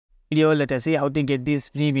Video, let us see how to get this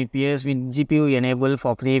free VPS with GPU enabled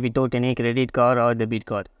for free without any credit card or debit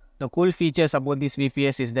card. The cool features about this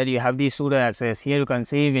VPS is that you have the sudo access. Here you can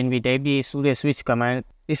see when we type the sudo switch command,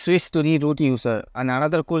 it switches to the root user. And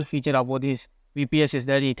another cool feature about this VPS is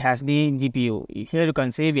that it has the GPU. Here you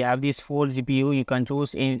can see we have these 4 GPU. You can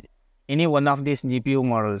choose in any one of these GPU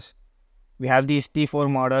models. We have this T4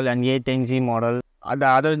 model and A10G model. The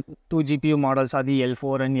other 2 GPU models are the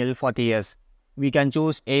L4 and L40S. We can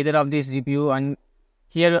choose either of these GPU, and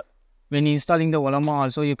here when installing the Olama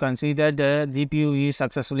also you can see that the GPU is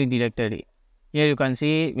successfully detected. Here you can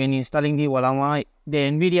see when installing the Olama, the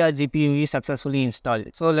NVIDIA GPU is successfully installed.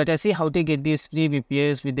 So let us see how to get this free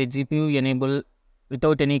VPS with the GPU enabled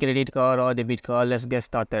without any credit card or debit card. Let's get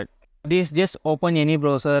started. This, just open any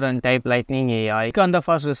browser and type Lightning AI. Click on the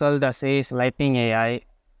first result that says Lightning AI.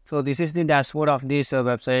 So this is the dashboard of this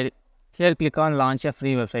website. Here click on launch a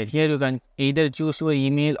free website. Here you can either choose your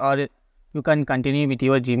email or you can continue with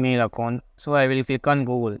your Gmail account. So I will click on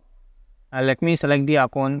Google. Let me select the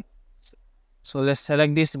account. So let's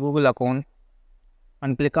select this Google account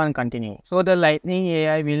and click on continue. So the Lightning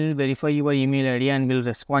AI will verify your email ID and will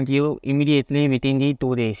respond to you immediately within the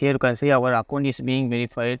 2 days. Here you can see our account is being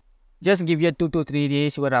verified. Just give it 2 to 3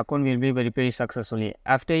 days, your account will be verified successfully.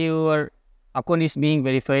 After your account is being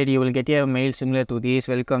verified, you will get a mail similar to this.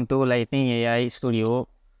 Welcome to Lightning AI Studio.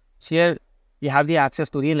 Here you have the access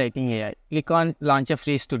to the Lightning AI. Click on launch a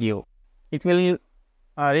free studio. It will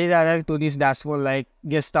redirect to this dashboard like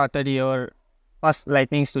get started your first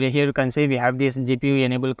Lightning Studio. Here you can see we have this GPU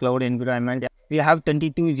enabled cloud environment. We have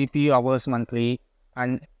 22 GPU hours monthly,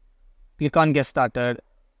 and click on get started.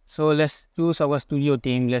 So let's choose our studio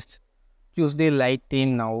theme. Let's choose the light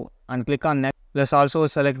theme now and click on next. Let's also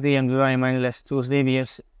select the environment. Let's choose the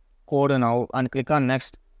VS Code now and click on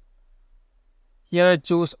next. Here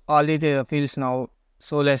choose all the fields now.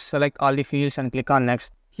 So let's select all the fields and click on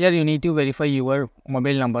next. Here you need to verify your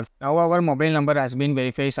mobile number. Now our mobile number has been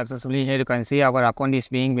verified successfully. Here you can see our account is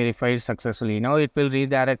being verified successfully. Now it will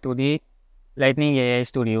redirect to the Lightning AI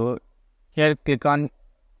Studio. Here click on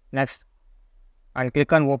next and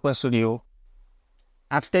click on open studio.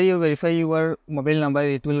 After you verify your mobile number,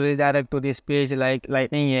 it will redirect to this page like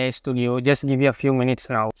Lightning AI Studio. Just give you a few minutes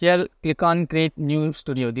now. Here click on create new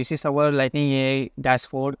studio. This is our Lightning AI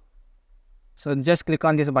dashboard. So just click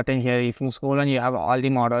on this button here. If you scroll on, you have all the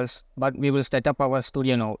models, but we will set up our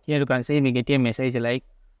studio now. Here you can see we get a message like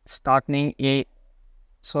starting a.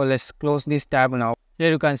 So let's close this tab now.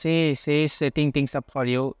 Here you can see it says setting things up for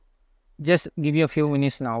you. Just give you a few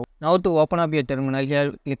minutes now. Now to open up your terminal,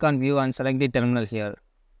 here click on view and select the terminal here.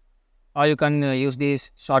 Or you can use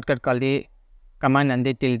this shortcut called the command and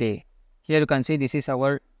the tilde. Here you can see this is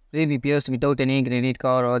our free VPS without any credit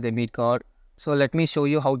card or debit card. So let me show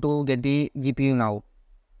you how to get the GPU now.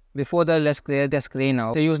 Before that, let's clear the screen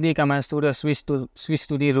now. So use the command to switch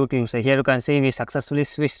to the root user. Here you can see we successfully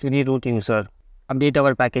switched to the root user. Update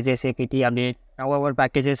our packages, apt update. Now our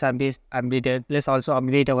packages are updated. Let's also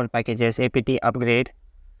update our packages, apt upgrade.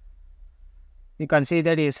 You can see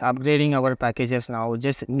that it's upgrading our packages now.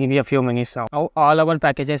 Just give me a few minutes now. Now all our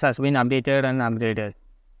packages has been updated and upgraded.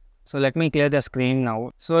 So let me clear the screen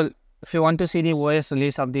now. So if you want to see the OS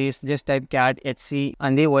release of this, just type cat HC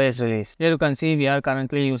and the OS release. Here you can see we are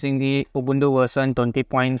currently using the Ubuntu version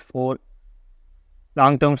 20.4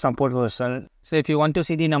 long-term support version. So if you want to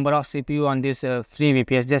see the number of CPU on this free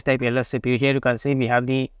VPS, just type ls CPU. Here you can see we have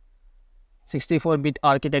the 64-bit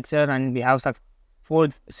architecture and we have 4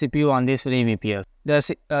 CPU on this free VPS. The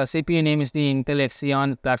CPU name is the Intel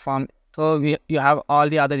Xeon platform. So you have all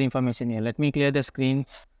the other information here. Let me clear the screen.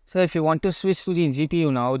 So if you want to switch to the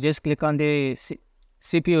GPU now, just click on the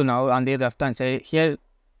CPU now on the left hand side. Here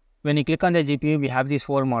when you click on the GPU, we have these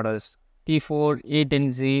 4 models: T4,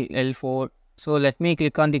 A10Z, L4. So let me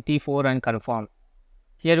click on the T4 and confirm.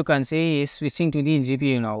 Here you can see it's switching to the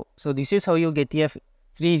GPU now. So this is how you get a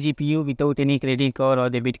free GPU without any credit card or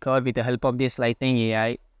debit card with the help of this Lightning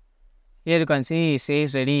AI. Here you can see it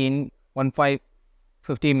says ready in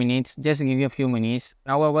 15 minutes. Just give you a few minutes.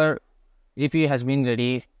 Now our GPU has been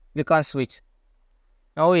ready. Click on switch.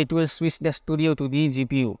 Now it will switch the studio to the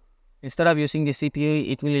GPU. Instead of using the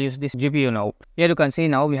CPU, it will use this GPU now. Here you can see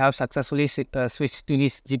now we have successfully switched to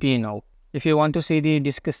this GPU now. If you want to see the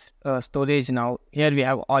disk storage now, here we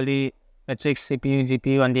have all the metrics, CPU,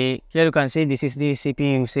 GPU, and here you can see this is the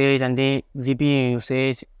CPU usage and the GPU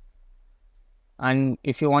usage. And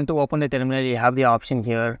if you want to open the terminal, you have the option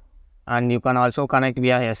here, and you can also connect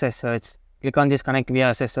via SSH. Click on this connect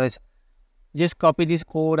via SSH. Just copy this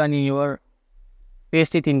code and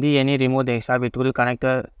paste it in the any remote desktop. It will connect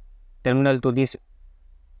the terminal to this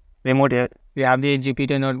remote here. We have the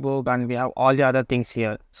GPT notebook and we have all the other things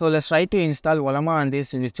here. So let's try to install Volama on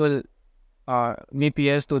this virtual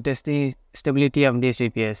VPS to test the stability of this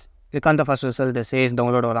VPS. Click on the first result that says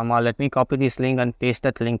download Volama. Let me copy this link and paste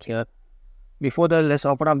that link here. Before that, let's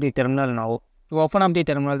open up the terminal now. To open up the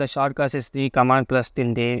terminal, the shortcut is the command plus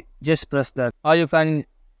tilde. Just press that. Or you can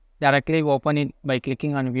directly open it by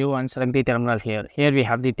clicking on view and select the terminal here. Here we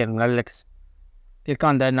have the terminal. Let's click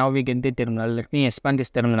on that. Now we get the terminal. Let me expand this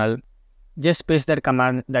terminal. Just paste that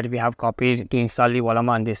command that we have copied to install the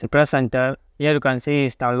Volama on this. Press enter. Here you can see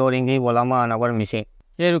it's downloading the Volama on our machine.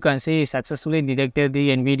 Here you can see it successfully detected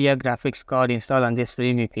the NVIDIA graphics card installed on this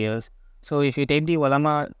free VPS. So if you type the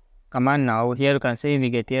Volama command now, here you can see we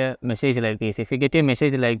get a message like this. If you get a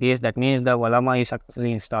message like this, that means the Volama is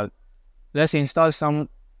successfully installed. Let's install some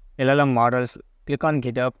LLM models. Click on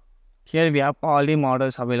GitHub. Here we have all the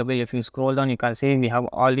models available. If you scroll down, you can see we have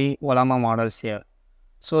all the Volama models here.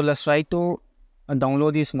 So let's try to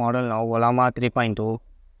download this model now, Volama 3.2.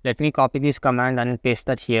 Let me copy this command and paste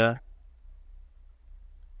that here.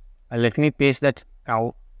 Let me paste that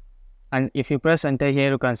now. And if you press enter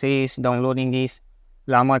here, you can see it's downloading this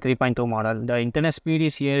Llama 3.2 model. The internet speed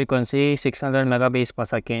is here, you can see 600 megabytes per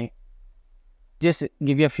second. Just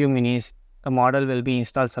give you a few minutes, the model will be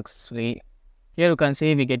installed successfully. Here you can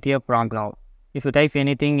see we get a prompt now. If you type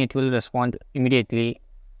anything, it will respond immediately.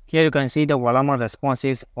 Here you can see the Volama response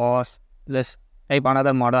is pause. Let's type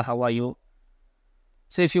another model, how are you?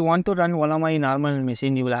 So if you want to run Volama in normal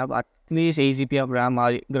machine, you will have at least 8 GB of RAM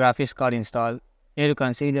or graphics card installed. Here you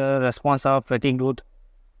can see the response are pretty good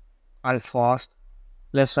and fast.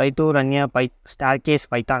 Let's try to run a staircase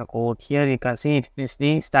Python code. Here you can see it is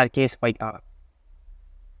the staircase Python.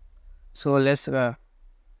 So let's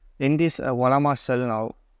in this Volama shell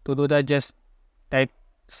now. To do that, just type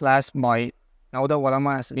 /byte. Now the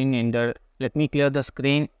Volama has been entered. Let me clear the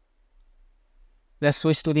screen. Let's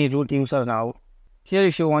switch to the root user now. Here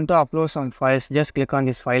if you want to upload some files, just click on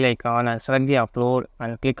this file icon and select the upload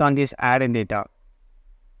and click on this add data.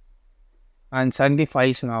 And select the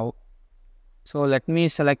files now. So let me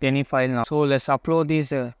select any file now. So let's upload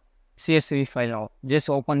this CSV file now. Just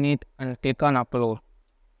open it and click on upload.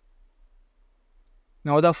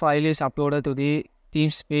 Now the file is uploaded to the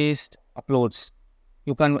TeamSpace uploads.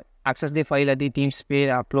 You can access the file at the TeamSpace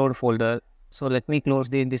upload folder. So let me close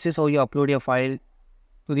this. This is how you upload your file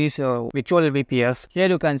to this virtual VPS. Here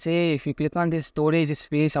you can see if you click on this storage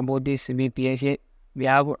space about this VPS, here we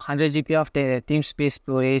have 100 GB of the TeamSpace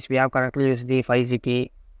storage. We have currently used the 5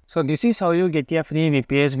 GB. So this is how you get a free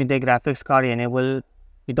VPS with a graphics card enabled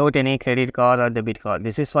without any credit card or debit card.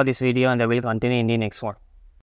 This is for this video and I will continue in the next one.